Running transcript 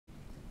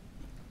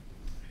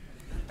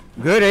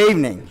Good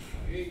evening.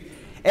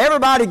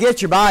 Everybody get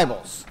your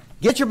Bibles.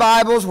 Get your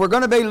Bibles. We're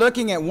going to be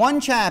looking at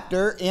one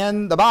chapter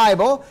in the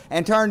Bible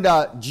and turn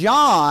to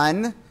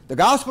John, the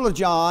Gospel of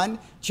John,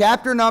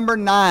 chapter number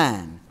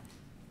 9.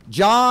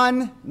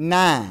 John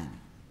 9.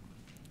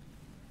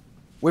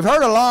 We've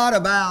heard a lot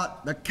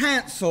about the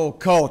cancel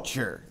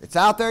culture. It's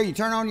out there. You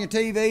turn on your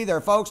TV, there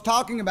are folks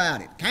talking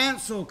about it.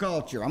 Cancel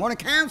culture. I'm going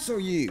to cancel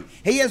you.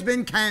 He has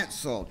been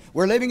canceled.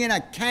 We're living in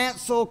a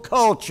cancel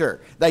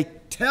culture. They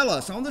tell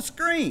us on the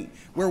screen.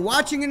 We're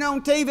watching it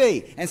on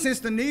TV. And since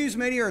the news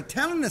media are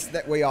telling us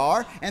that we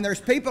are, and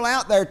there's people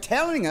out there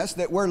telling us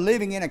that we're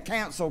living in a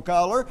cancel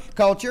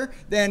culture,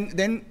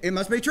 then it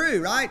must be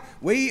true, right?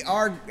 We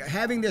are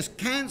having this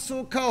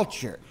cancel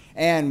culture,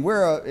 and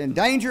we're in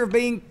danger of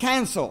being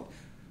canceled.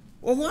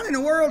 Well, what in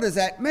the world does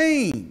that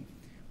mean?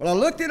 Well, I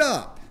looked it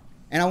up,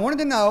 and I wanted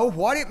to know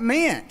what it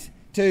meant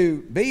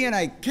to be in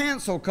a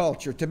cancel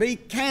culture, to be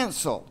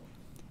canceled.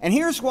 And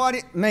here's what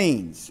it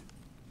means.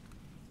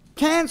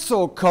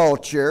 Cancel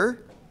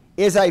culture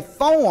is a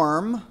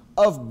form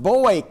of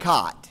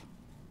boycott.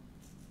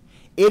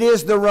 It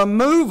is the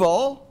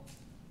removal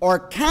or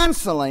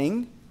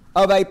canceling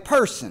of a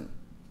person,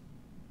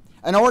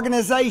 an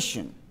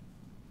organization,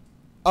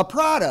 a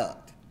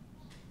product,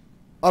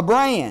 a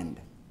brand,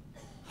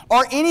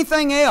 or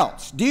anything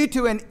else due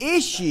to an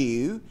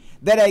issue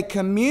that a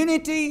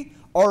community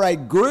or a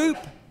group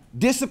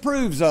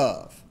disapproves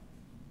of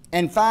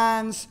and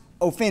finds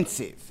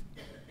offensive.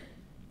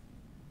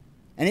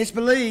 And it's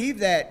believed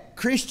that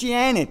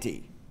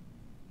Christianity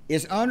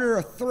is under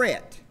a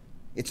threat.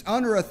 It's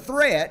under a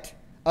threat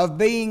of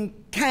being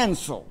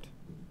canceled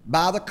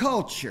by the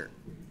culture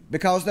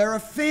because they're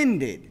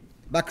offended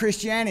by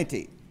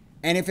Christianity.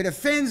 And if it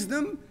offends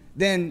them,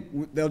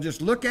 then they'll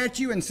just look at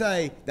you and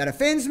say, "That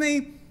offends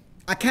me.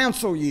 I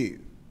cancel you.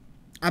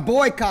 I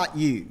boycott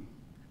you.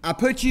 I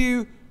put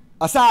you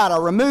aside. I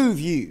remove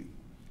you."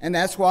 And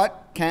that's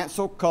what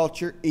cancel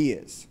culture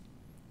is.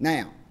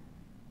 Now,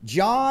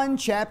 John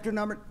chapter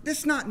number, this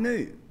is not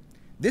new.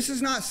 This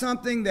is not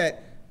something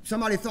that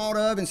somebody thought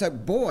of and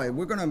said, "Boy,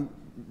 we're going to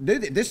do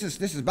this.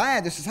 This is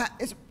bad. This is how."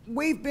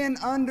 We've been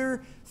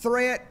under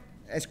threat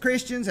as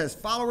Christians, as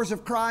followers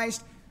of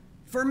Christ,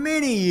 for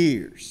many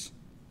years.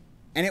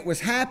 And it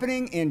was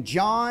happening in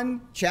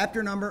John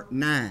chapter number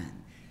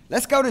 9.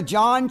 Let's go to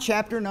John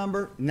chapter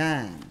number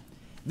 9.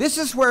 This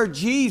is where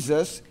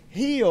Jesus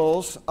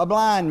heals a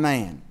blind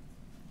man.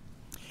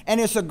 And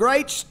it's a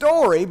great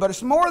story, but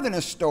it's more than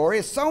a story.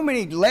 It's so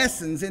many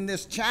lessons in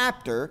this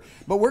chapter,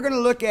 but we're going to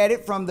look at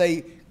it from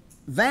the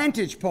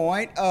vantage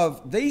point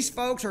of these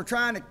folks are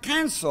trying to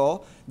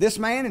cancel this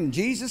man and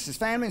Jesus, his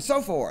family, and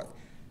so forth.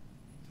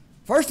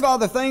 First of all,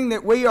 the thing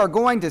that we are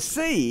going to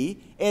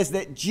see is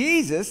that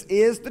Jesus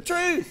is the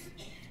truth.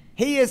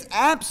 He is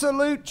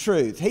absolute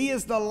truth. He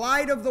is the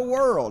light of the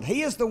world.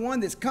 He is the one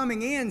that's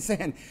coming in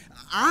saying,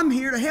 "I'm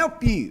here to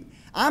help you.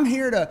 I'm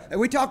here to,"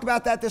 we talked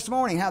about that this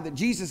morning, how that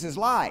Jesus is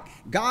light.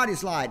 God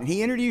is light, and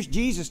He introduced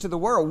Jesus to the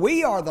world.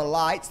 We are the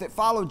lights that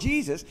follow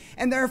Jesus,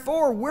 and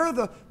therefore we're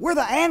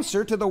the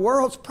answer to the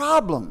world's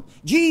problem.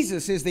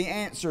 Jesus is the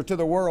answer to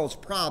the world's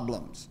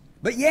problems.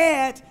 But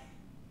yet,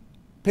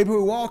 people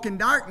who walk in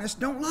darkness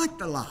don't like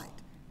the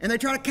light, and they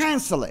try to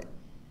cancel it.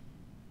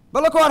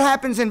 But look what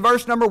happens in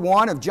verse number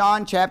 1 of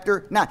John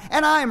chapter 9.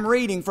 And I am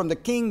reading from the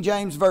King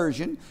James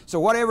Version, so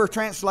whatever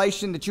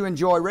translation that you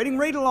enjoy reading,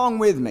 read along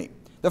with me.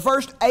 The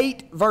first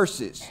 8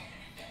 verses.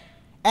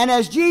 "And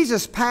as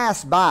Jesus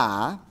passed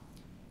by,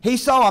 He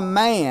saw a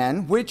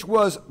man which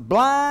was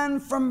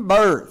blind from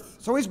birth."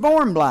 So he's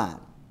born blind.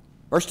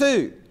 Verse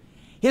 2.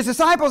 "His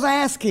disciples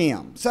asked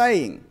Him,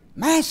 saying,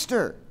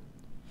 'Master,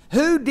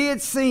 who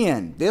did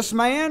sin, this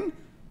man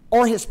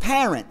or his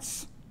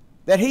parents,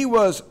 that he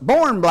was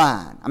born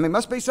blind?'" I mean, it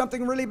must be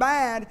something really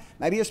bad.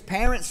 Maybe his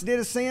parents did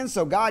a sin,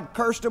 so God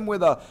cursed him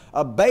with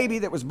a baby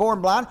that was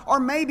born blind. Or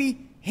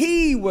maybe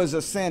he was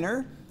a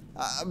sinner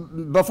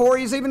before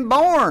he's even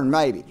born,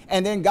 maybe.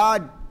 And then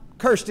God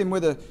cursed him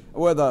with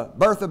a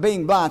birth of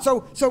being blind.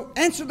 So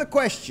answer the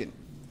question.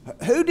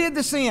 Who did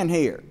the sin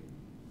here?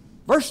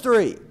 Verse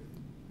 3.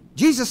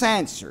 Jesus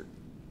answered,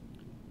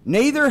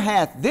 "Neither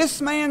hath this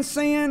man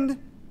sinned,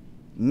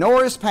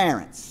 nor his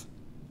parents.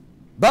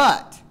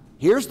 But,"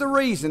 here's the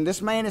reason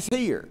this man is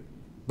here,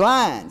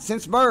 blind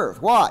since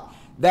birth. What?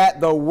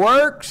 "That the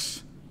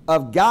works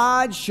of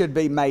God should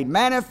be made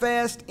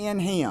manifest in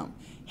him."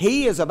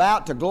 He is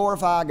about to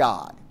glorify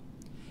God.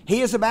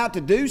 He is about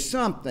to do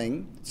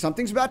something.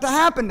 Something's about to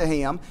happen to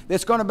him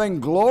that's going to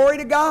bring glory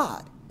to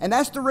God. And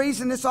that's the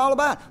reason it's all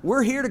about.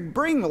 We're here to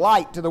bring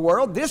light to the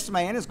world. This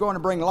man is going to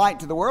bring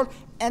light to the world.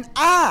 And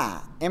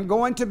I am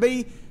going to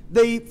be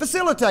the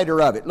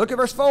facilitator of it. Look at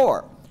verse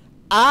 4.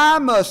 "I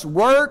must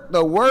work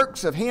the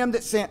works of Him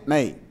that sent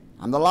me."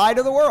 I'm the light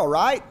of the world,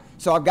 right?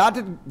 So I've got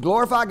to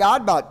glorify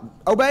God by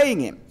obeying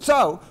Him.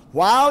 "So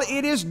while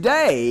it is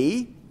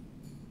day,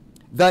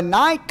 the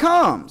night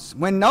comes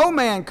when no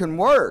man can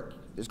work."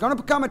 There's going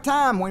to become a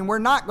time when we're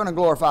not going to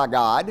glorify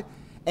God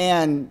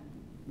and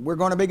we're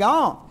going to be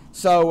gone.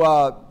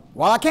 So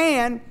while I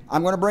can,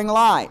 I'm going to bring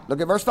light.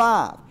 Look at verse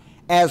 5.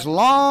 As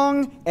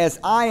long as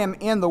I am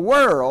in the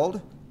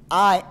world,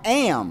 I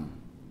am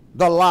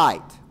the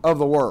light of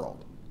the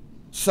world.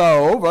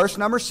 So, verse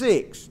number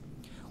 6.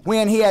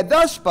 When he had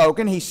thus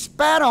spoken, he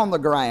spat on the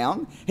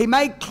ground, he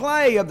made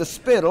clay of the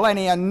spittle, and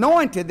he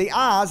anointed the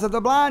eyes of the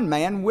blind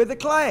man with the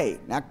clay.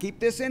 Now keep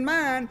this in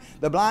mind,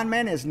 the blind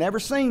man has never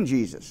seen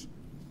Jesus.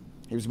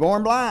 He was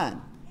born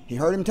blind. He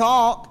heard him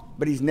talk,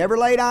 but he's never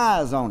laid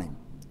eyes on him.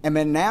 And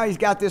then now he's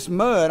got this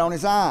mud on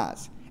his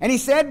eyes. And he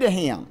said to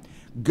him,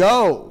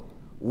 Go,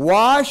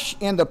 wash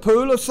in the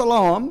pool of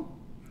Siloam,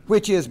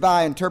 which is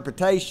by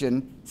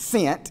interpretation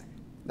sent.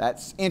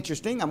 That's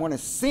interesting. I'm going to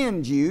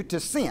send you to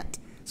sent.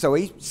 So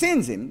he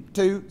sends him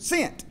to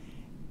sent.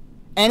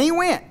 And he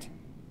went.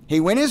 He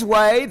went his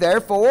way,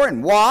 therefore,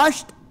 and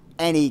washed,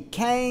 and he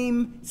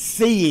came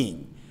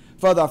seeing.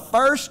 For the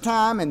first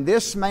time in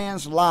this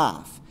man's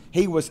life,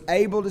 he was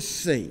able to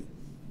see.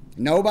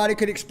 Nobody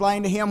could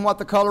explain to him what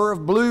the color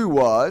of blue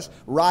was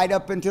right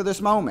up until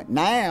this moment.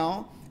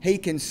 Now he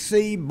can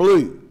see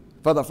blue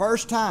for the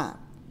first time.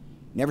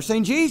 Never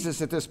seen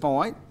Jesus at this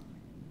point,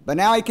 but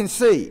now he can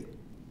see.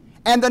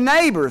 And the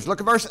neighbors, look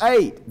at verse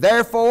 8.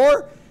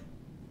 Therefore,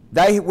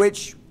 they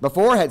which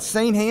before had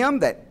seen him,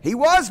 that he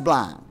was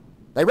blind,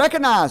 they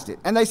recognized it.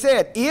 And they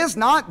said, Is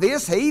not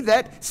this he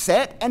that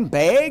sat and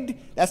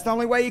begged? That's the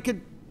only way you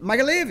could make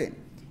a living,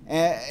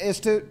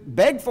 is to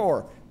beg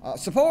for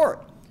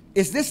support.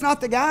 Is this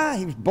not the guy?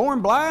 He was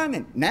born blind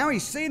and now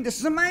he's seeing. This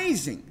is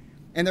amazing.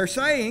 And they're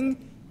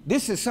saying,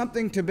 this is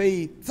something to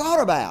be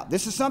thought about.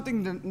 This is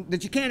something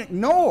that you can't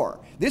ignore.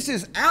 This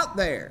is out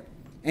there.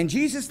 And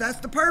Jesus, that's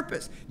the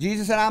purpose.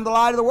 Jesus said, I'm the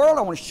light of the world.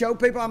 I want to show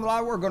people I'm the light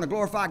of the world. We're going to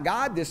glorify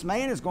God. This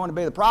man is going to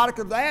be the product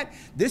of that.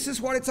 This is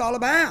what it's all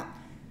about.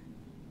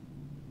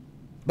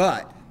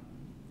 But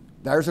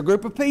there's a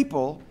group of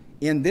people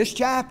in this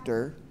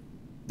chapter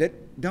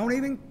that don't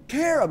even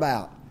care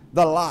about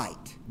the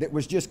light that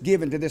was just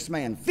given to this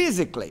man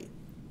physically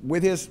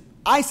with his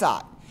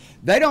eyesight.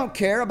 They don't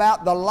care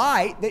about the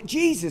light that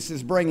Jesus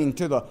is bringing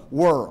to the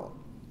world.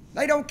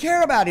 They don't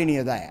care about any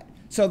of that.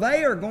 So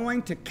they are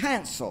going to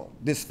cancel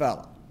this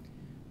fellow.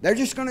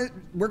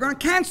 We're going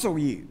to cancel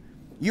you.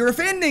 You're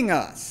offending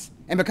us.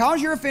 And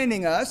because you're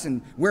offending us,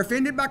 and we're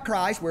offended by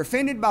Christ, we're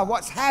offended by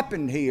what's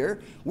happened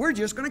here, we're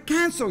just going to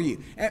cancel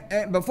you.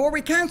 And before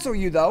we cancel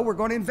you, though, we're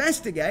going to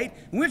investigate,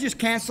 and we'll just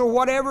cancel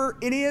whatever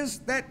it is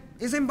that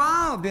is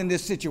involved in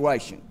this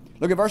situation.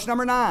 Look at verse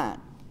number 9.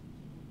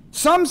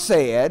 Some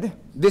said,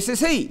 This is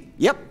he.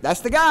 Yep, that's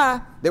the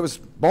guy that was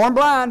born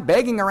blind,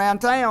 begging around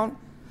town.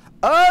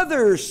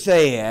 Others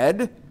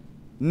said,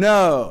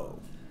 No,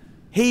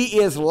 he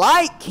is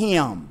like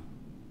him.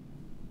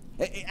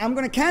 I'm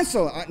going to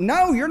cancel.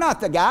 No, you're not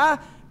the guy.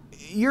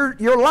 You're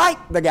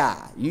like the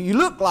guy. You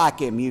look like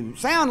him. You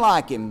sound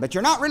like him, but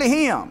you're not really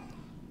him.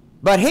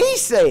 But he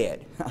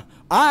said,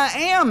 I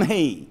am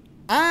he.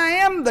 I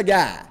am the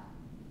guy.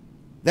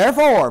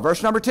 Therefore,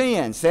 verse number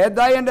 10, said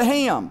they unto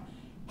him,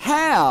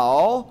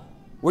 How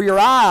were your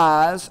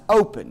eyes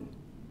opened?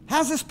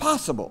 How's this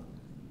possible?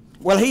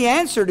 Well, he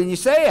answered and he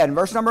said, in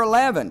verse number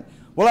 11,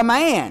 Well, a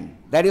man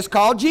that is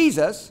called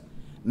Jesus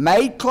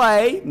made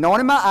clay,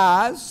 anointed my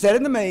eyes, said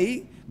unto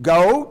me,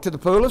 Go to the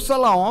pool of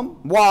Siloam,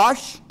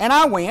 wash, and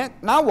I went,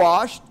 and I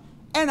washed,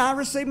 and I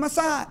received my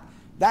sight.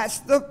 That's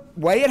the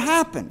way it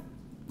happened.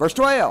 Verse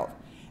 12,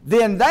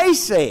 Then they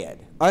said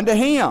unto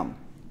him,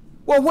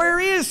 Well, where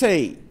is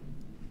he?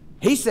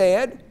 He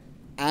said,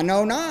 I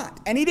know not.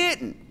 And he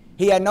didn't.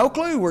 He had no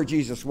clue where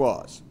Jesus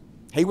was.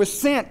 He was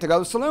sent to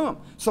go to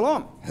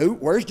Siloam.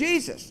 Where's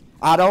Jesus?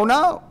 I don't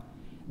know.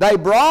 They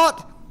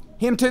brought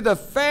him to the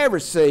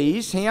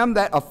Pharisees, him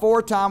that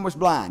aforetime was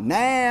blind.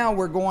 Now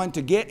we're going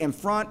to get in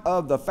front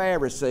of the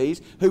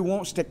Pharisees who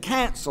wants to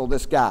cancel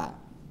this guy.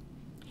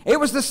 It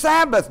was the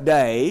Sabbath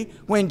day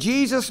when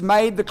Jesus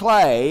made the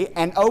clay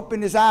and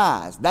opened his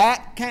eyes.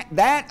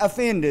 That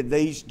offended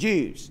these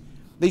Jews,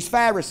 these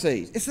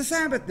Pharisees. It's the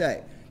Sabbath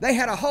day. They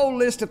had a whole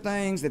list of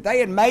things that they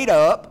had made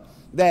up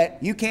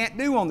that you can't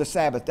do on the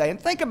Sabbath day. And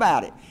think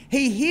about it.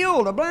 He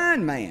healed a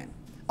blind man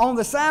on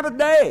the Sabbath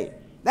day.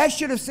 That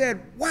should have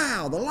said,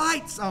 wow, the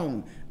light's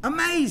on.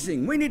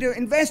 Amazing. We need to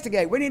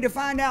investigate. We need to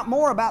find out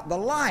more about the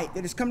light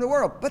that has come to the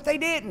world. But they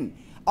didn't.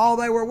 All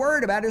they were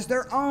worried about is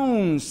their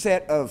own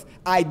set of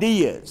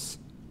ideas.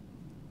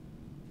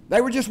 They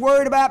were just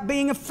worried about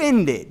being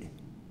offended.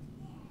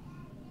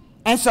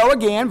 And so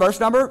again, verse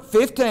number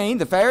 15,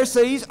 the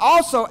Pharisees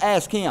also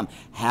asked him,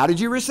 How did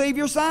you receive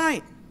your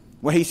sight?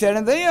 Well, he said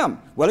unto them,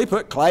 Well, he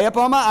put clay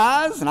upon my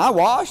eyes, and I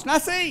washed, and I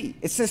see.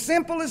 It's as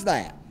simple as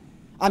that.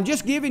 I'm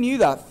just giving you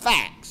the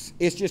facts.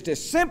 It's just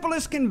as simple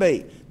as can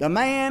be. The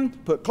man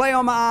put clay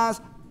on my eyes,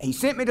 he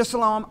sent me to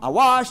Siloam, I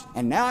washed,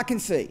 and now I can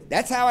see.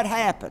 That's how it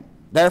happened.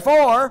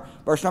 Therefore,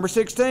 verse number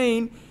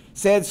 16,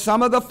 said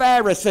some of the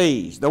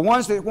Pharisees, the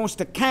ones that wants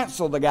to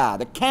cancel the guy,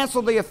 to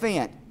cancel the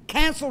offense,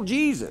 cancel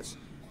Jesus.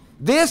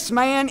 This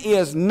man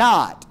is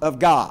not of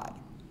God.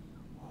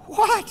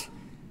 What?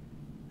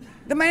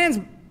 The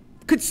man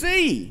could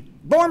see,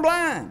 born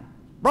blind.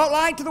 brought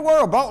light to the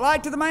world, brought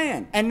light to the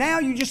man. And now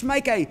you just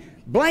make a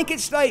blanket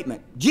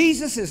statement.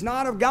 Jesus is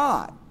not of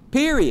God,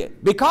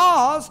 period.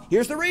 Because,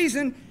 here's the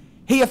reason,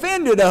 he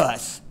offended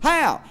us.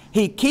 How?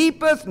 He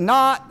keepeth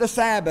not the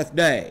Sabbath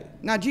day.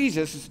 Now,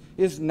 Jesus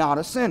is not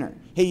a sinner.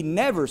 He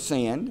never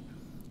sinned.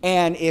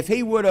 And if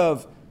he would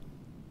have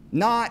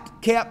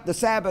not kept the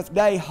Sabbath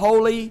day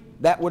holy,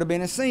 that would have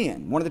been a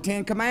sin. One of the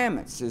 10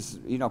 Commandments is,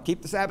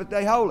 keep the Sabbath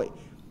day holy.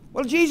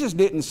 Well, Jesus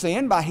didn't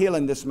sin by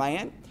healing this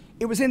man.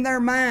 It was in their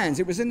minds.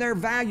 It was in their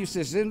value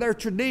system, in their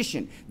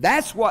tradition.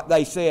 That's what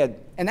they said,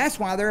 and that's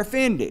why they're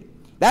offended.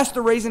 That's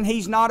the reason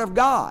he's not of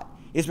God.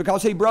 It's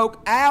because he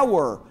broke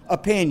our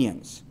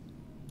opinions.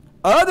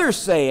 Others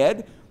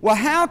said, well,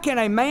 how can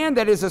a man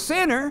that is a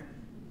sinner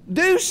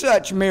do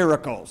such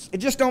miracles? It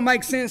just don't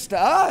make sense to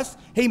us.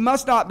 He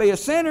must not be a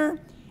sinner.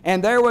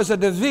 And there was a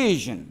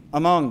division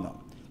among them.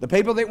 The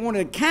people that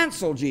wanted to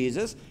cancel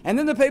Jesus, and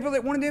then the people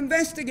that wanted to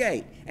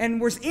investigate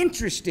and was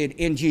interested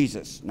in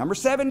Jesus. Number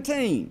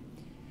 17.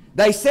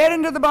 They said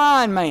unto the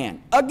blind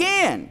man,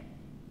 again,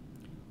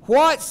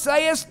 what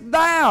sayest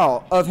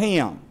thou of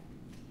him,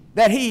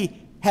 that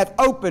he hath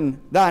opened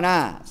thine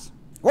eyes?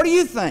 What do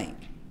you think?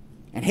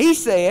 And he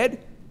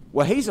said,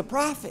 well, he's a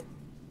prophet.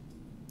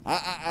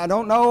 I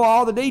don't know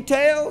all the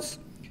details.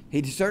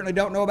 He certainly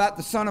don't know about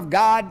the Son of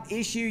God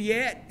issue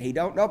yet. He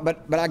don't know,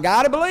 but I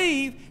got to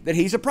believe that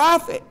he's a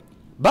prophet.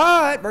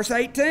 But, verse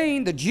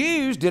 18, the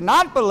Jews did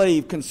not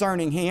believe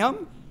concerning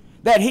him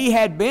that he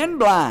had been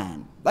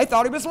blind. They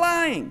thought he was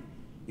lying.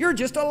 You're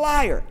just a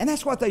liar. And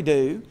that's what they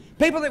do.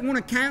 People that want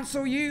to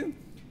cancel you,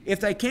 if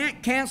they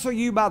can't cancel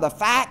you by the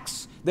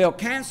facts, they'll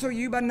cancel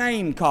you by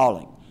name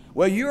calling.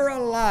 Well, you're a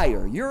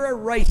liar. You're a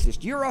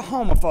racist. You're a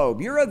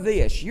homophobe. You're a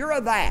this. You're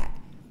a that.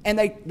 And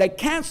they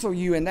cancel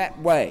you in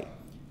that way.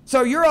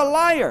 So you're a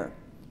liar.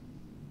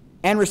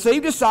 And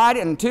received a sight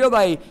until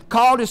they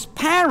called his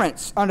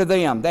parents unto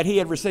them that he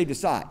had received a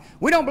sight.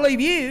 We don't believe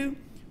you.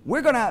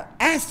 We're going to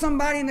ask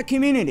somebody in the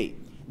community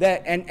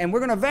that, and we're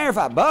going to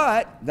verify.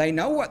 But they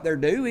know what they're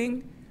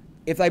doing.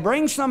 If they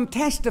bring some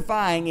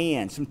testifying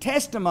in, some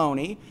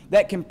testimony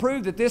that can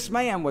prove that this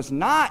man was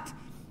not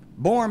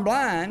born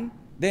blind,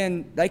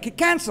 then they could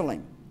cancel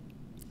him.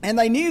 And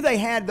they knew they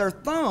had their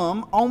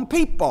thumb on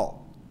people.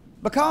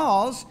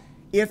 Because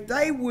if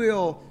they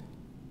will,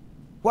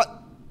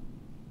 what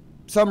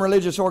some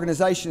religious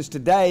organizations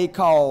today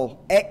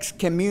call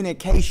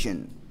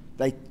excommunication,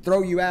 they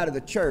throw you out of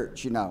the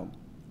church,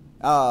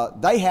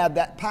 they have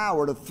that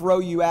power to throw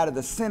you out of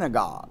the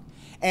synagogue.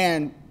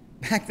 And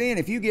back then,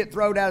 if you get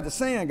thrown out of the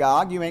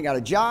synagogue, you ain't got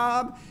a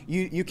job,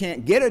 you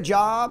can't get a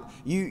job,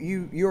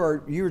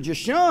 you're just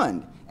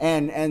shunned.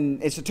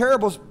 And it's a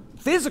terrible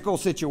physical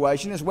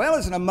situation as well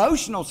as an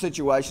emotional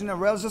situation as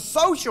well as a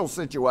social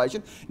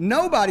situation.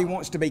 Nobody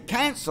wants to be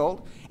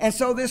canceled. And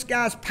so this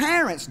guy's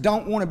parents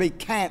don't want to be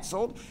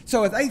canceled.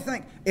 So if they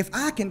think, if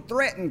I can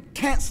threaten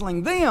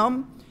canceling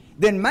them,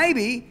 then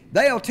maybe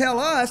they'll tell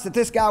us that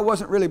this guy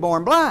wasn't really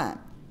born blind.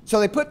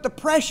 So they put the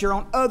pressure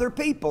on other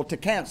people to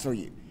cancel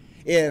you.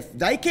 If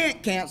they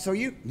can't cancel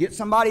you, get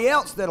somebody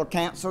else that'll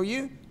cancel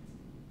you.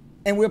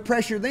 And we'll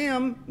pressure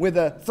them with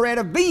the threat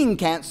of being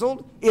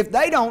canceled if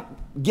they don't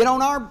get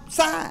on our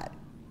side.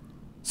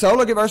 So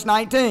look at verse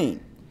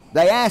 19.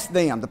 They asked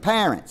them, the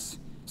parents,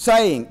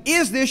 saying,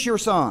 is this your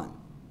son,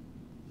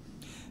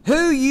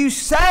 who you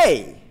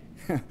say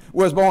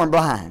was born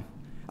blind?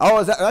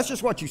 Oh, that's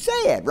just what you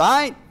said,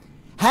 right?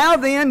 How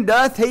then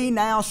doth he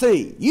now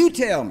see? You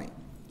tell me.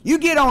 You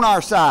get on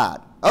our side.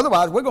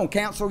 Otherwise, we're going to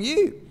cancel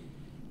you.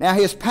 Now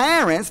his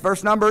parents,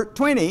 verse number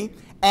 20,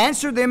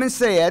 answered them and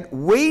said,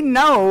 we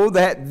know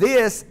that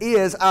this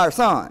is our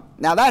son.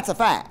 Now that's a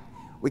fact.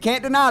 We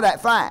can't deny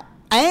that fact.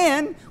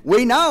 And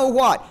we know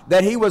what?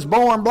 That he was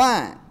born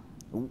blind.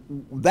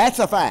 That's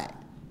a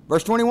fact.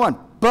 Verse 21,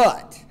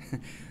 but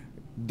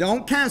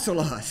don't cancel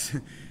us.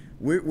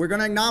 We're going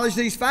to acknowledge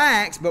these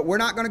facts, but we're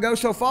not going to go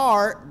so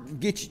far,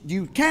 get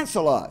you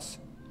cancel us.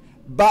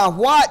 By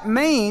what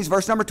means,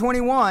 verse number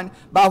 21,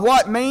 by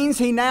what means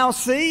he now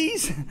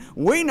sees,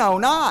 we know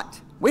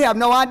not. We have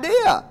no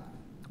idea.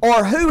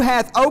 Or who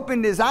hath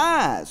opened his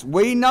eyes?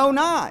 We know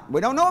not. We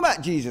don't know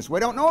about Jesus.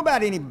 We don't know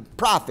about any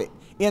prophet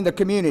in the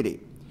community.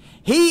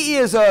 He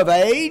is of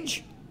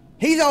age.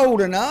 He's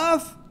old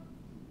enough.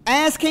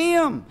 Ask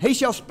him. He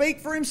shall speak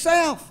for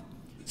himself.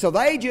 So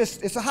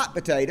it's a hot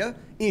potato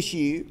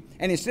issue.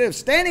 And instead of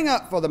standing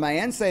up for the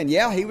man, saying,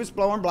 yeah, he was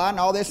born blind and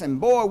all this,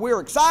 and boy, we're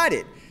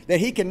excited that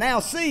he can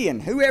now see,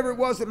 and whoever it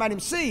was that made him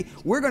see,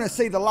 we're going to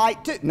see the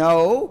light too.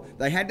 No,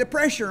 they had the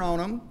pressure on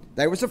them.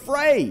 They was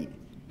afraid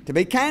to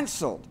be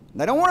canceled.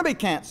 They don't want to be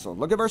canceled.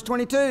 Look at verse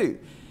 22.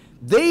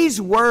 These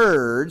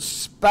words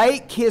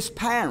spake his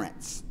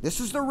parents.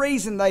 This is the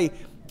reason they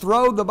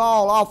throw the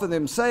ball off of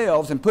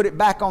themselves and put it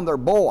back on their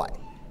boy.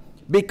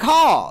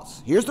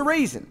 Because, here's the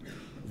reason,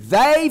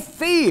 they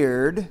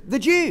feared the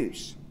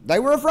Jews. They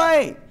were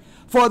afraid.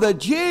 For the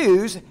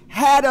Jews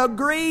had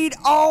agreed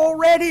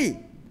already.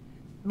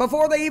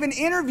 Before they even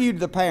interviewed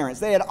the parents,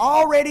 they had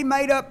already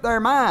made up their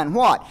mind.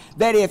 What?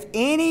 That if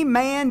any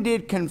man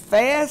did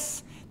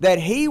confess that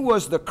he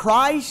was the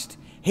Christ,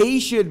 he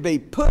should be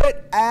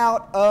put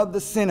out of the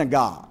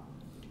synagogue.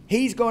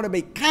 He's going to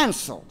be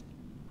canceled.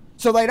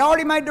 So they'd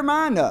already made their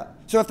mind up.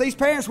 So if these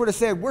parents would have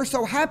said, we're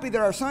so happy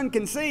that our son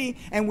can see,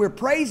 and we're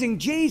praising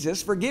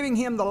Jesus for giving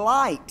him the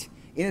light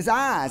in his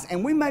eyes,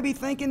 and we may be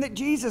thinking that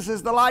Jesus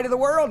is the light of the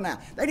world now.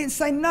 They didn't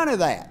say none of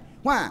that.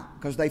 Why?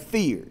 Because they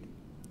feared.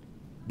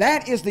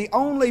 That is the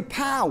only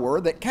power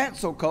that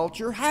cancel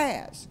culture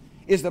has,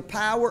 is the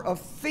power of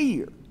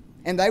fear.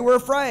 And they were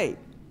afraid.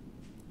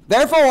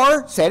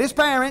 Therefore, said his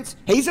parents,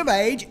 he's of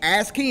age,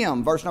 ask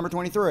him. Verse number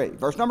 23.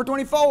 Verse number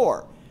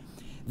 24.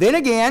 Then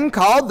again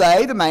called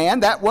they the man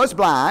that was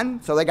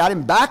blind, so they got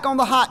him back on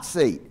the hot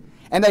seat.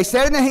 And they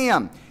said unto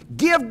him,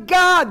 give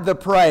God the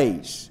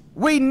praise.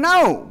 We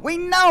know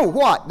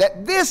what?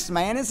 That this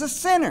man is a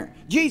sinner.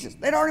 Jesus,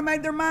 they'd already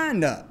made their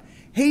mind up.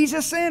 He's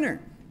a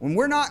sinner. When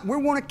we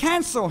want to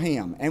cancel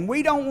him, and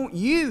we don't want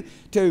you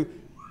to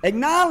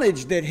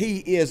acknowledge that he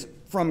is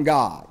from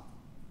God.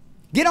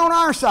 Get on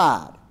our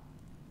side.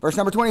 Verse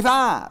number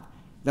 25.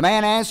 The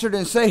man answered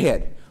and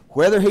said,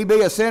 whether he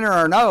be a sinner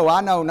or no,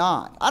 I know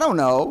not. I don't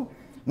know.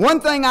 One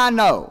thing I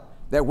know,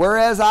 that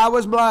whereas I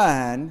was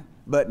blind,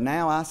 but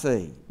now I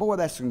see. Boy,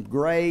 that's some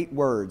great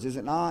words, is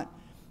it not?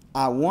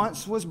 I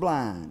once was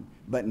blind,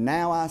 but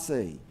now I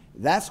see.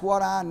 That's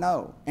what I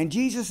know. And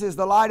Jesus is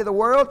the light of the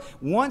world.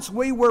 Once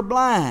we were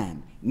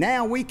blind,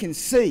 now we can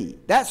see.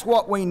 That's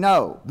what we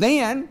know.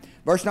 Then,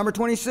 verse number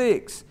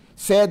 26,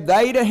 said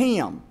they to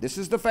him, this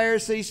is the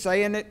Pharisees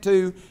saying it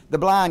to the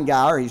blind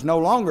guy, or he's no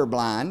longer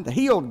blind, the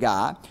healed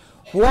guy,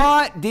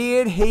 what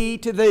did he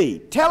to thee?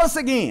 Tell us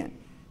again.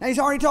 Now, he's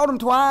already told them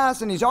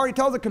twice, and he's already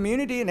told the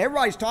community, and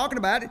everybody's talking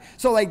about it,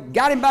 so they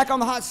got him back on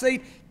the hot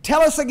seat.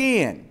 Tell us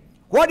again.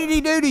 What did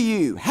he do to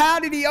you? How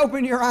did he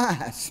open your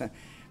eyes?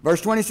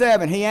 Verse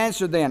 27, he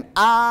answered then,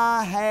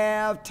 I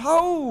have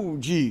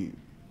told you.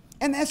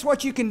 And that's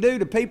what you can do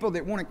to people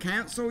that want to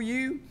counsel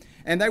you,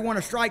 and they want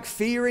to strike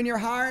fear in your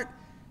heart.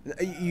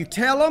 You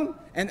tell them,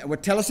 and well,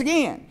 tell us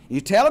again.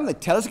 You tell them, they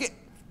tell us again.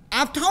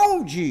 I've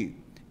told you.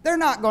 They're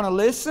not going to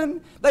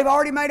listen. They've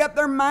already made up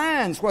their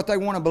minds what they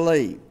want to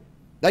believe.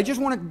 They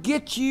just want to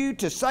get you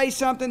to say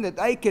something that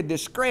they could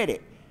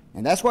discredit.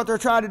 And that's what they're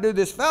trying to do to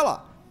this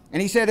fella. And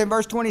he said in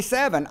verse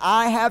 27,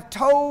 I have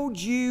told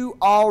you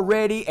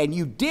already, and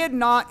you did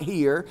not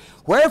hear.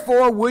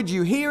 Wherefore would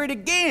you hear it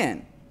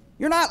again?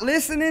 You're not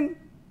listening.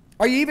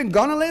 Are you even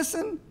going to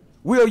listen?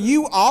 Will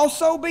you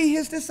also be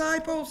his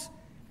disciples?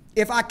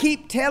 If I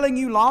keep telling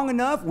you long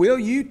enough, will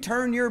you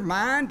turn your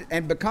mind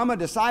and become a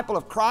disciple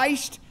of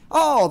Christ?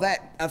 Oh,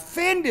 that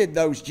offended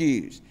those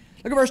Jews.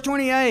 Look at verse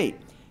 28.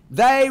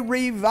 They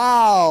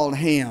reviled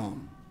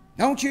him.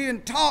 Don't you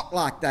even talk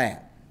like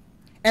that.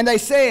 And they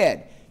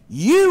said,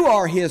 you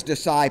are his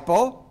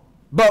disciple,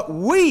 but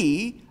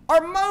we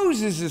are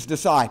Moses'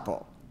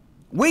 disciple.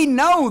 We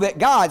know that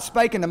God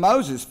spake unto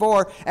Moses.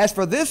 For as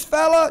for this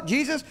fellow,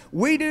 Jesus,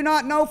 we do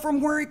not know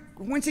from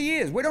whence he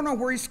is. We don't know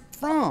where he's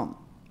from.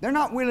 They're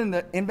not willing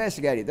to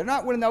investigate it. They're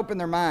not willing to open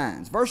their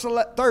minds. Verse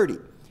 30.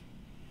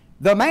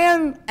 The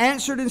man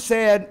answered and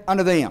said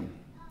unto them,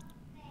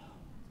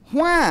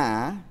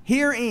 why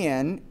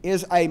herein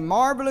is a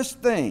marvelous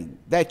thing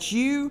that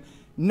you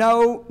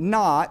know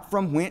not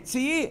from whence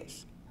he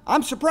is.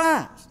 I'm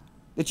surprised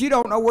that you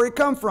don't know where he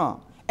come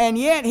from. And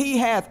yet he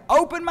hath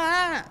opened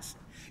my eyes.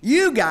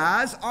 You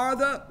guys are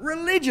the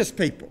religious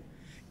people.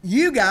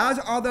 You guys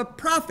are the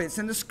prophets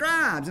and the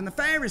scribes and the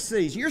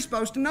Pharisees. You're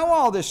supposed to know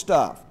all this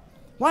stuff.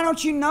 Why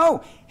don't you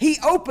know? He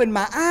opened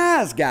my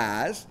eyes,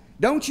 guys.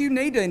 Don't you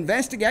need to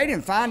investigate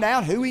and find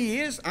out who he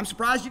is? I'm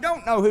surprised you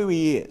don't know who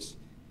he is.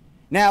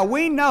 Now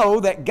we know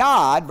that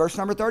God, verse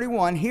number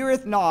 31,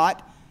 heareth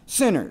not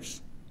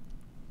sinners.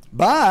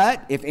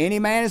 But if any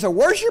man is a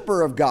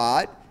worshiper of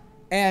God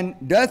and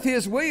doth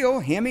his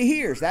will, him he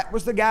hears. That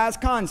was the guy's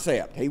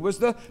concept. He was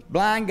the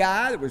blind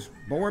guy that was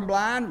born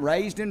blind,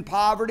 raised in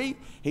poverty.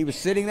 He was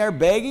sitting there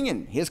begging,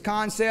 and his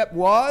concept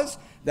was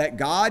that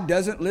God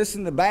doesn't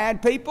listen to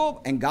bad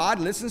people and God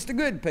listens to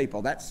good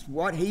people. That's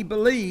what he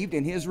believed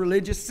in his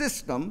religious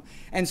system.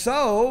 And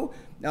so,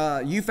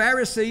 you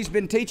Pharisees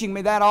been teaching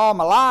me that all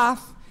my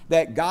life,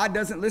 that God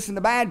doesn't listen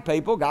to bad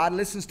people, God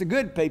listens to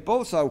good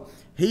people. So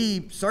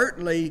he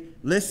certainly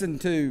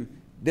listened to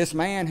this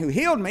man who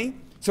healed me,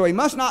 so he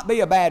must not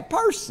be a bad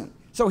person.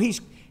 So he's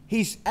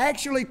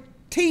actually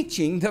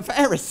teaching the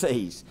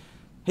Pharisees.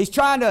 He's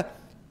trying to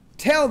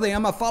tell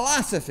them a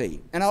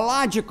philosophy and a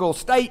logical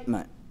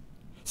statement.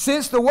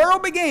 Since the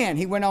world began,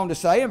 he went on to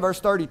say in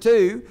verse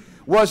 32,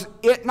 was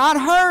it not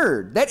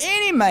heard that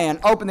any man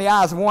opened the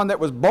eyes of one that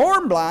was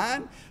born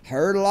blind?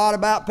 Heard a lot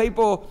about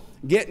people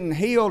getting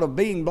healed of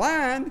being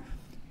blind,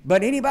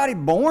 but anybody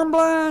born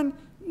blind?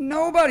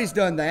 Nobody's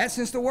done that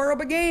since the world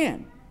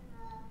began.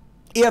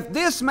 If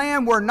this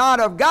man were not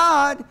of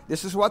God,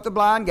 this is what the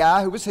blind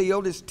guy who was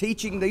healed is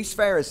teaching these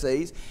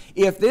Pharisees.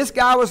 If this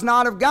guy was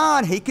not of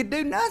God, he could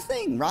do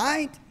nothing,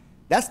 right?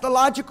 That's the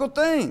logical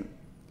thing.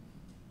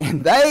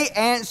 And they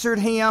answered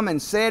him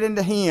and said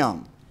unto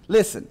him,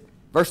 listen,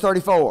 verse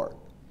 34.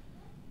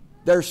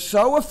 They're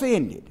so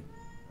offended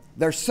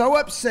They're so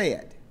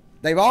upset.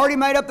 They've already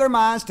made up their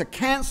minds to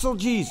cancel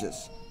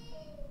Jesus.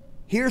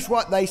 Here's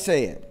what they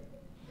said.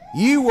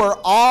 You were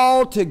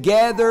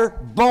altogether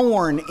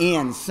born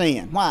in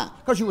sin. Why?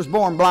 Because you was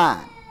born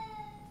blind.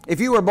 If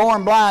you were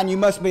born blind, you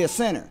must be a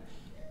sinner.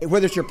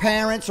 Whether it's your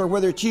parents or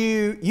whether it's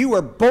you, you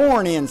were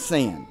born in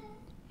sin.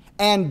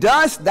 And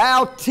dost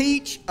thou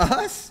teach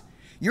us?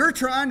 You're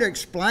trying to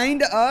explain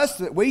to us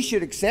that we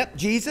should accept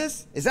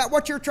Jesus? Is that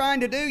what you're trying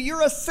to do?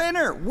 You're a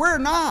sinner. We're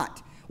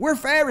not. We're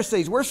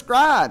Pharisees. We're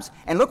scribes.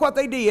 And look what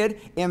they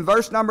did in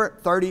verse number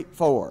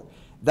 34.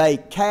 They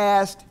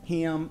cast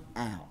him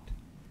out.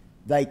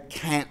 They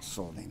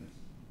canceled him.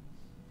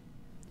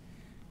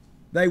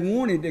 They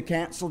wanted to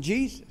cancel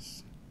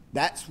Jesus.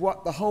 That's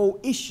what the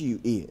whole issue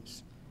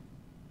is.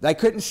 They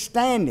couldn't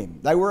stand him.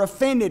 They were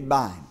offended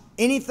by him.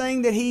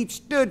 Anything that he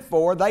stood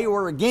for, they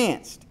were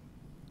against.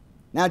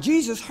 Now,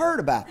 Jesus heard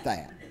about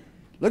that.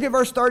 Look at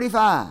verse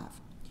 35.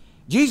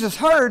 Jesus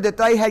heard that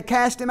they had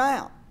cast him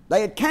out. They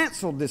had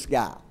canceled this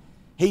guy.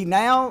 He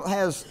now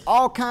has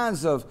all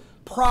kinds of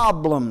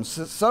problems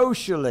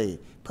socially,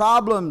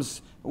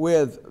 problems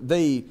with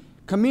the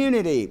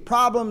community,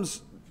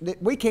 problems that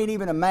we can't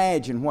even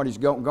imagine what he's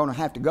going to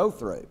have to go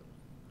through.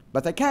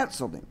 But they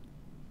canceled him.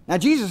 Now,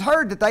 Jesus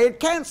heard that they had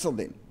canceled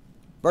him.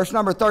 Verse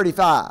number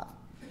 35.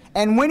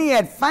 And when he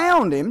had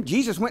found him,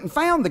 Jesus went and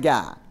found the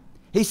guy.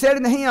 He said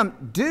unto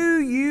him, do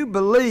you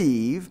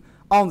believe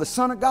on the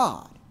Son of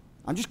God?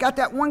 I just got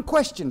that one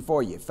question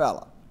for you,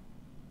 fella.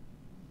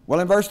 Well,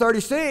 in verse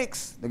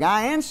 36, the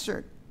guy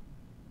answered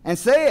and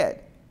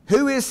said,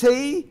 who is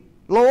he,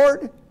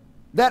 Lord,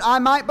 that I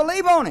might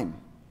believe on him?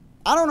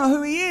 I don't know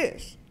who he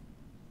is.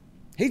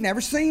 He's never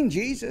seen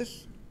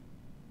Jesus.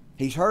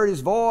 He's heard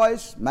his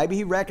voice. Maybe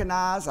he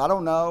recognized, I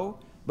don't know.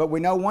 But we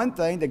know one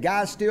thing, the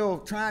guy's still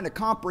trying to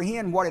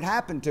comprehend what had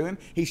happened to him.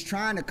 He's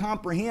trying to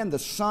comprehend the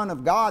Son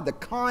of God, the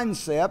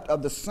concept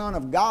of the Son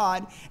of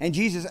God. And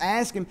Jesus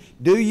asked him,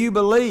 do you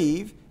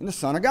believe in the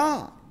Son of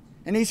God?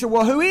 And he said,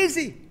 well, who is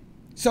he?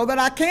 So that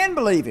I can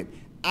believe him.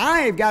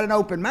 I've got an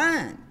open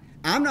mind.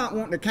 I'm not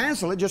wanting to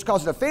cancel it just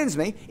because it offends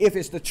me. If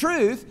it's the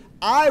truth,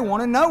 I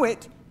want to know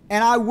it,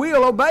 and I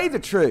will obey the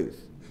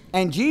truth.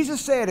 And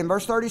Jesus said in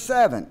verse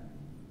 37,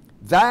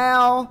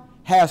 thou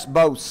hast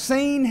both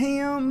seen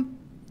him,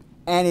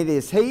 and it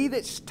is he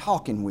that's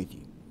talking with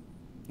you.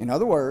 In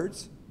other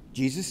words,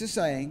 Jesus is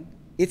saying,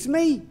 it's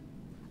me.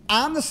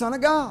 I'm the Son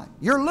of God.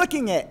 You're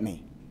looking at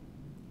me.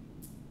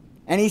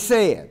 And he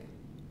said,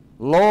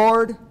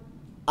 Lord,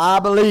 I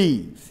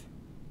believe.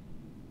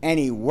 And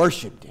he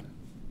worshiped him.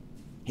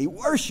 He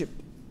worshiped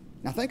him.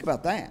 Now think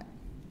about that.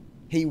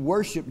 He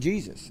worshiped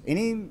Jesus.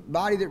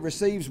 Anybody that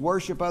receives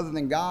worship other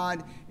than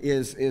God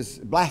is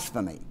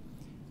blasphemy.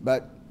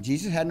 But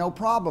Jesus had no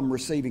problem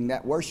receiving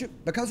that worship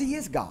because he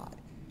is God.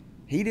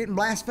 He didn't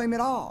blaspheme at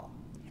all.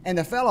 And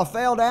the fellow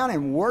fell down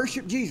and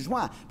worshiped Jesus.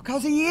 Why?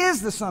 Because he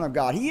is the Son of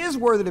God. He is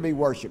worthy to be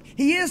worshiped.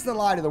 He is the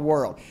light of the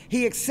world.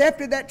 He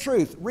accepted that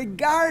truth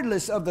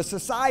regardless of the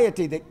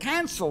society that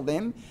canceled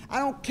him. I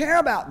don't care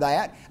about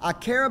that. I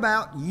care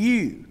about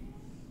you.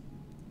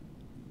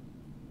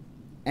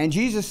 And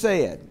Jesus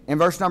said in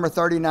verse number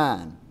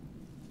 39,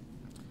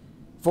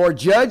 for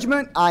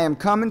judgment I am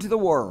come into the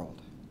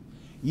world.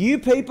 You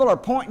people are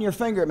pointing your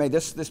finger at me.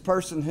 This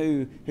person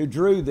who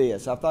drew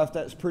this, I thought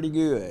that was pretty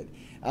good.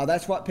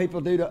 That's what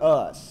people do to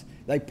us.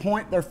 They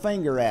point their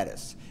finger at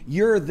us.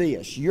 You're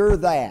this, you're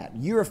that,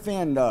 you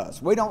offend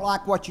us. We don't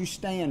like what you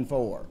stand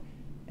for.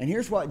 And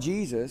here's what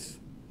Jesus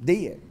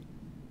did.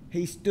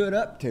 He stood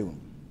up to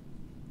them.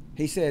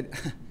 He said,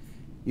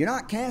 you're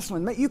not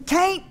canceling me. You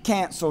can't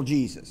cancel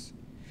Jesus.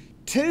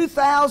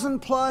 2,000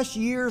 plus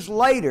years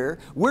later,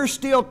 we're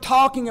still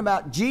talking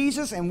about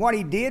Jesus and what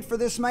he did for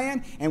this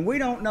man, and we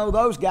don't know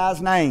those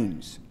guys'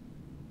 names.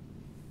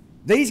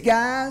 These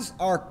guys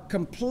are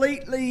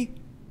completely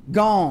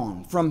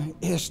gone from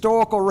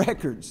historical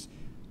records.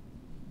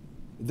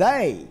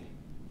 They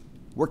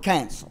were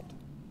canceled.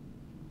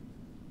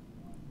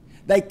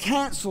 They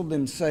canceled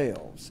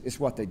themselves, is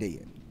what they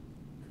did.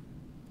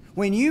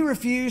 When you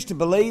refuse to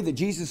believe that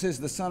Jesus is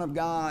the Son of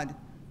God,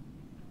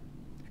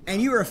 and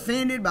you are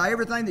offended by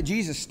everything that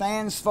Jesus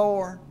stands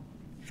for,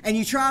 and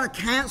you try to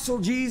cancel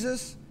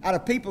Jesus out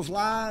of people's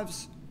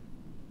lives,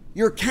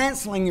 you're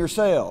canceling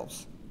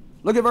yourselves.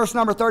 Look at verse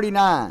number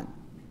 39.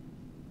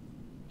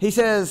 He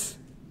says,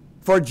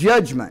 for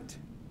judgment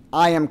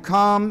I am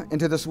come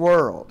into this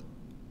world,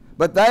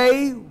 but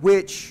they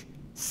which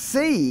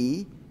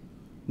see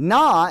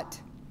not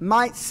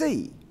might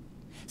see.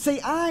 See,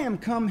 I am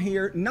come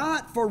here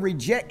not for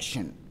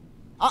rejection.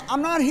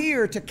 I'm not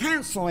here to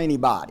cancel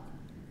anybody.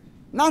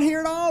 Not here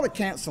at all to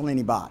cancel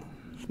anybody.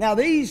 Now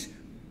these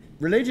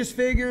religious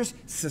figures,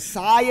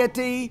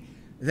 society,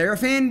 they're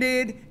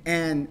offended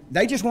and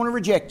they just want to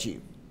reject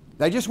you.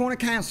 They just want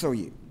to cancel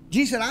you.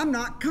 Jesus said, I'm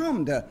not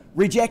come to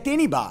reject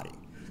anybody.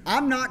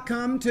 I'm not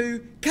come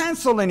to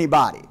cancel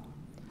anybody.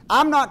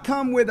 I'm not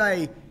come with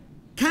a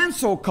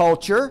cancel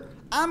culture.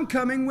 I'm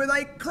coming with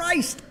a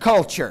Christ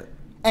culture.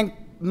 And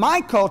my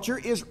culture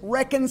is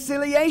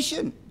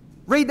reconciliation.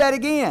 Read that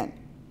again.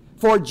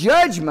 For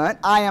judgment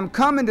I am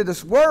come into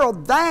this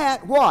world,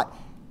 that, what?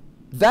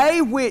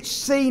 They which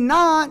see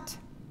not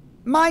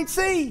might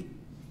see.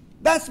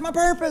 That's my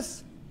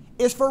purpose.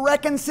 It's for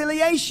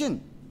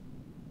reconciliation.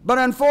 But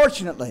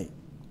unfortunately,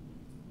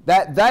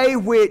 that they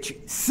which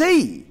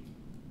see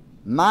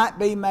might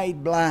be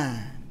made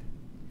blind.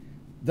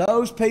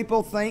 Those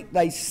people think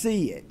they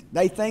see it.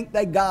 They think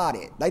they got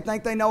it. They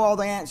think they know all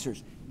the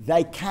answers.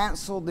 They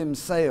cancel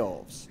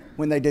themselves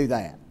when they do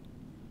that.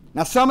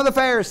 Now some of the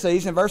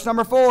Pharisees, in verse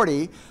number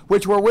 40,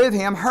 which were with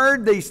him,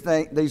 heard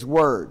these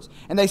words.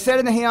 And they said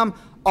unto him,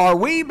 Are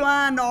we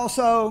blind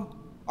also?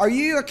 Are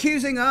you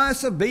accusing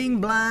us of being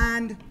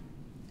blind?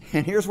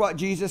 And here's what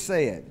Jesus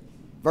said.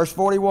 Verse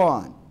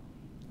 41.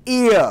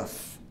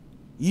 If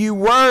you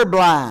were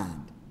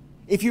blind,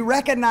 if you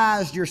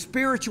recognized your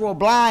spiritual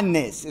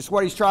blindness, is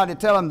what he's trying to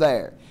tell them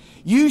there,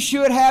 you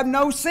should have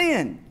no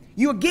sin.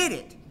 You would get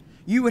it.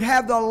 You would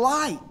have the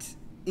light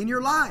in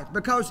your life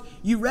because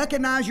you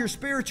recognize your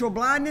spiritual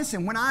blindness,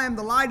 and when I am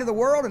the light of the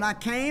world and I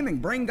came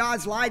and bring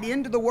God's light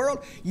into the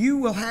world, you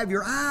will have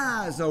your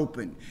eyes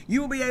open.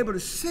 You will be able to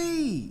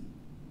see.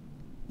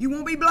 You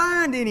won't be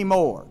blind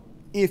anymore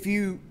if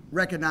you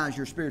recognize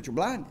your spiritual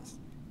blindness.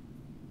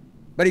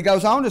 But he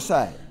goes on to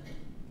say,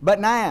 but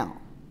now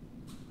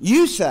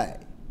you say,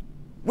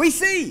 we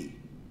see.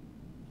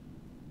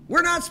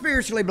 We're not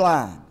spiritually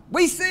blind.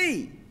 We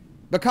see.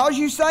 Because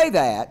you say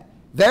that,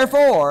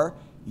 therefore,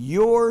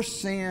 your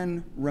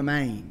sin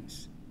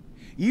remains.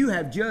 You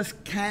have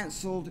just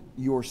canceled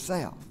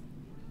yourself.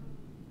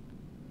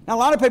 Now, a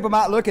lot of people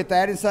might look at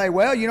that and say,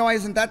 well, you know,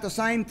 isn't that the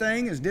same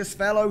thing as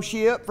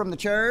disfellowship from the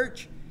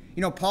church?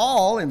 You know,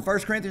 Paul in 1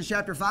 Corinthians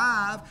chapter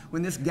 5,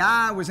 when this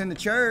guy was in the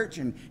church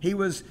and he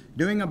was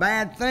doing a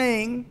bad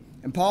thing,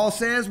 and Paul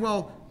says,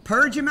 well,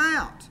 purge him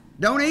out.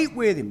 Don't eat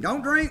with him.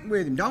 Don't drink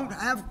with him. Don't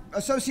have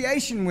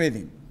association with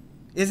him.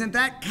 Isn't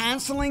that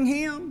canceling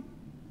him?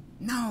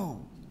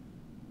 No.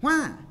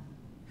 Why?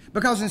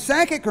 Because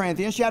in 2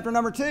 Corinthians chapter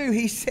number 2,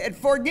 he said,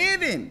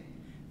 forgive him.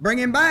 Bring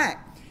him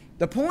back.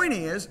 The point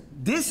is,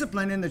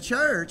 discipline in the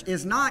church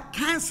is not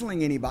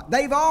canceling anybody.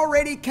 They've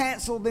already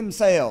canceled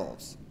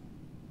themselves.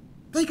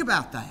 Think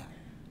about that.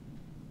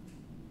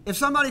 If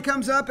somebody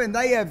comes up and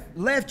they have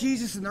left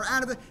Jesus and they're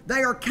out of it,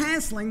 they are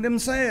canceling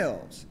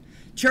themselves.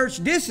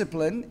 Church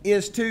discipline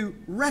is to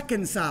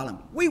reconcile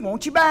them. We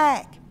want you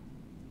back.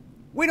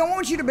 We don't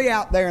want you to be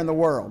out there in the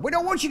world. We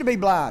don't want you to be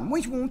blind.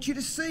 We want you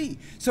to see.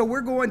 So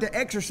we're going to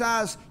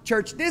exercise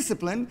church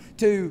discipline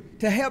to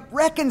help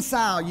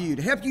reconcile you,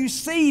 to help you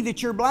see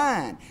that you're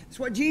blind. That's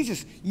what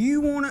Jesus,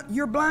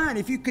 you're blind.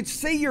 If you could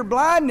see your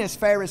blindness,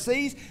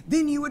 Pharisees,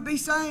 then you would be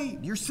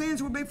saved. Your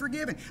sins would be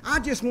forgiven.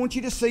 I just want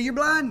you to see your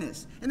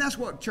blindness. And that's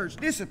what church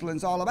discipline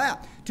is all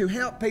about, to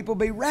help people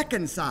be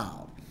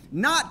reconciled,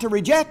 not to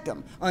reject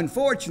them.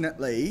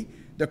 Unfortunately,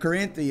 the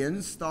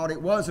Corinthians thought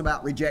it was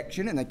about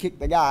rejection, and they kicked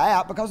the guy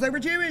out because they were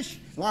Jewish.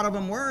 A lot of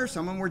them were.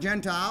 Some of them were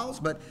Gentiles,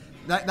 but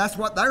that's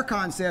what their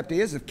concept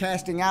is of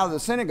casting out of the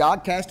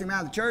synagogue, casting him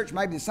out of the church,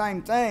 maybe the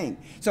same thing.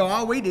 So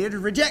all we did is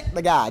reject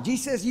the guy.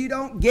 Jesus says, you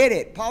don't get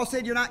it. Paul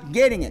said you're not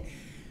getting it.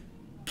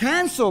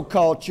 Cancel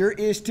culture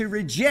is to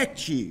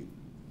reject you.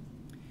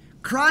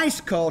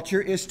 Christ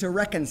culture is to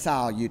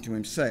reconcile you to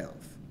himself.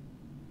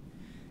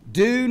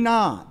 Do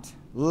not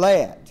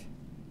let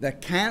the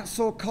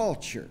cancel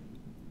culture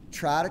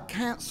try to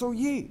cancel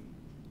you.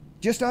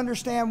 Just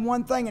understand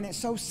one thing, and it's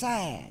so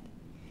sad.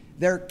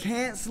 They're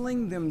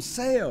canceling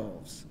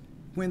themselves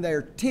when they're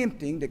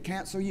attempting to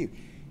cancel you.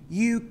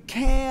 You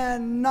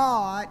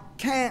cannot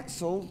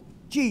cancel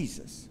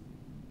Jesus.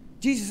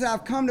 Jesus said,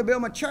 I've come to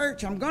build my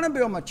church. I'm going to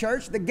build my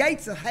church. The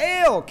gates of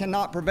hell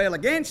cannot prevail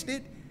against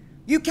it.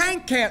 You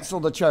can't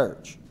cancel the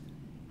church.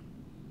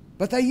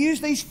 But they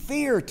use these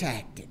fear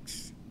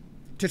tactics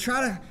to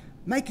try to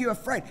make you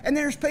afraid. And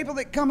there's people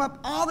that come up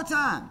all the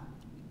time,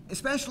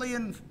 especially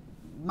in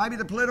maybe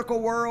the political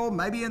world,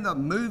 maybe in the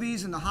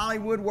movies, in the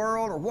Hollywood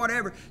world or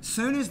whatever.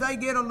 Soon as they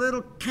get a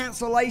little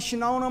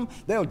cancellation on them,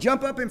 they'll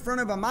jump up in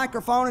front of a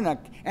microphone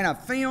and a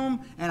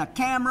film and a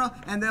camera,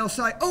 and they'll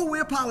say, oh,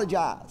 we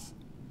apologize.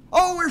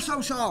 Oh, we're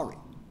so sorry.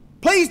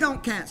 Please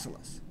don't cancel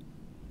us.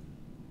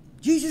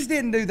 Jesus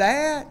didn't do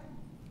that.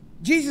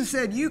 Jesus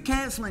said, you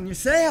canceling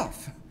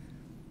yourself.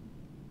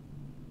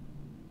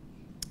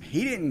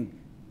 He didn't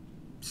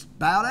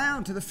bow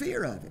down to the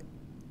fear of it.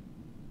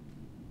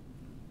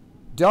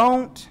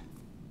 Don't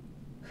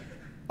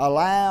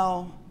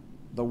allow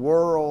the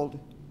world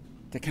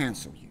to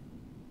cancel you.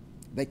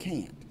 They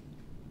can't.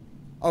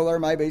 Oh, there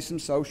may be some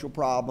social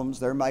problems.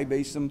 There may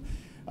be some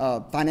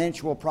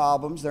financial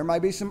problems. There may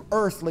be some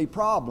earthly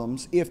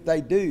problems if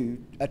they do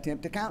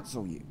attempt to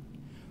cancel you.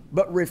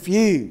 But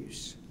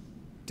refuse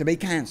to be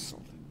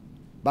canceled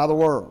by the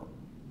world.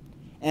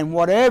 And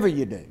whatever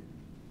you do,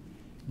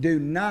 do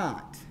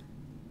not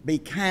be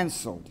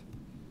canceled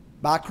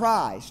by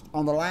Christ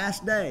on the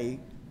last day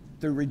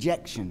through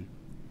rejection,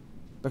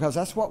 because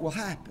that's what will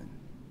happen.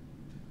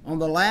 On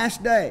the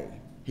last day,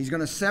 he's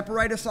going to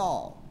separate us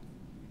all,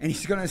 and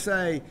he's going to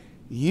say,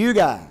 you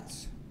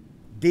guys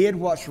did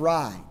what's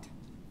right.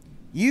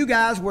 You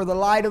guys were the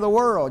light of the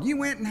world. You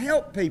went and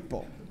helped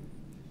people.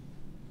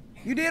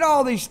 You did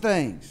all these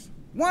things.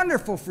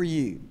 Wonderful for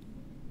you.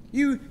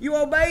 You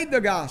obeyed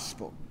the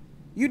gospel.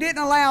 You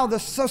didn't allow the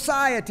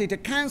society to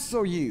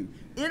cancel you.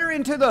 Enter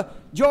into the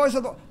joys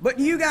of the... But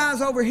you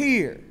guys over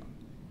here,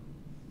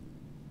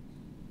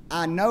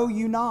 I know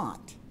you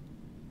not.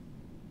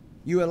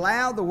 You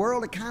allowed the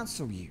world to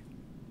cancel you.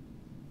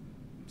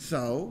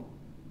 So,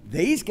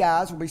 these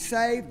guys will be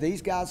saved.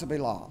 These guys will be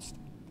lost.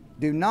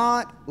 Do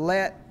not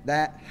let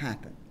that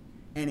happen.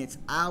 And it's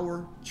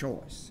our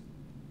choice.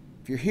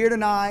 If you're here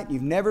tonight,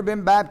 you've never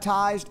been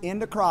baptized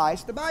into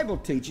Christ, the Bible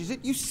teaches it.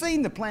 You've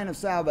seen the plan of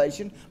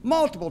salvation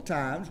multiple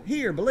times.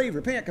 Hear, believe,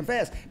 repent,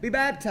 confess, be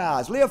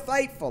baptized, live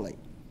faithfully.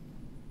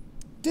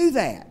 Do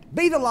that.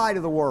 Be the light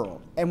of the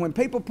world. And when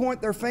people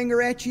point their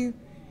finger at you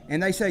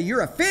and they say,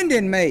 you're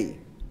offending me,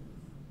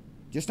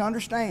 just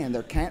understand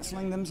they're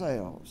canceling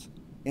themselves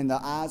in the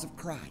eyes of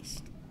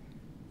Christ.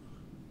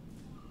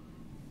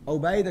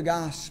 Obey the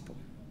gospel.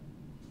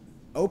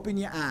 Open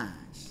your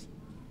eyes.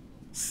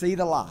 See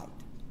the light.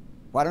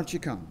 Why don't you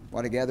come?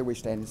 While together we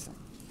stand and sing.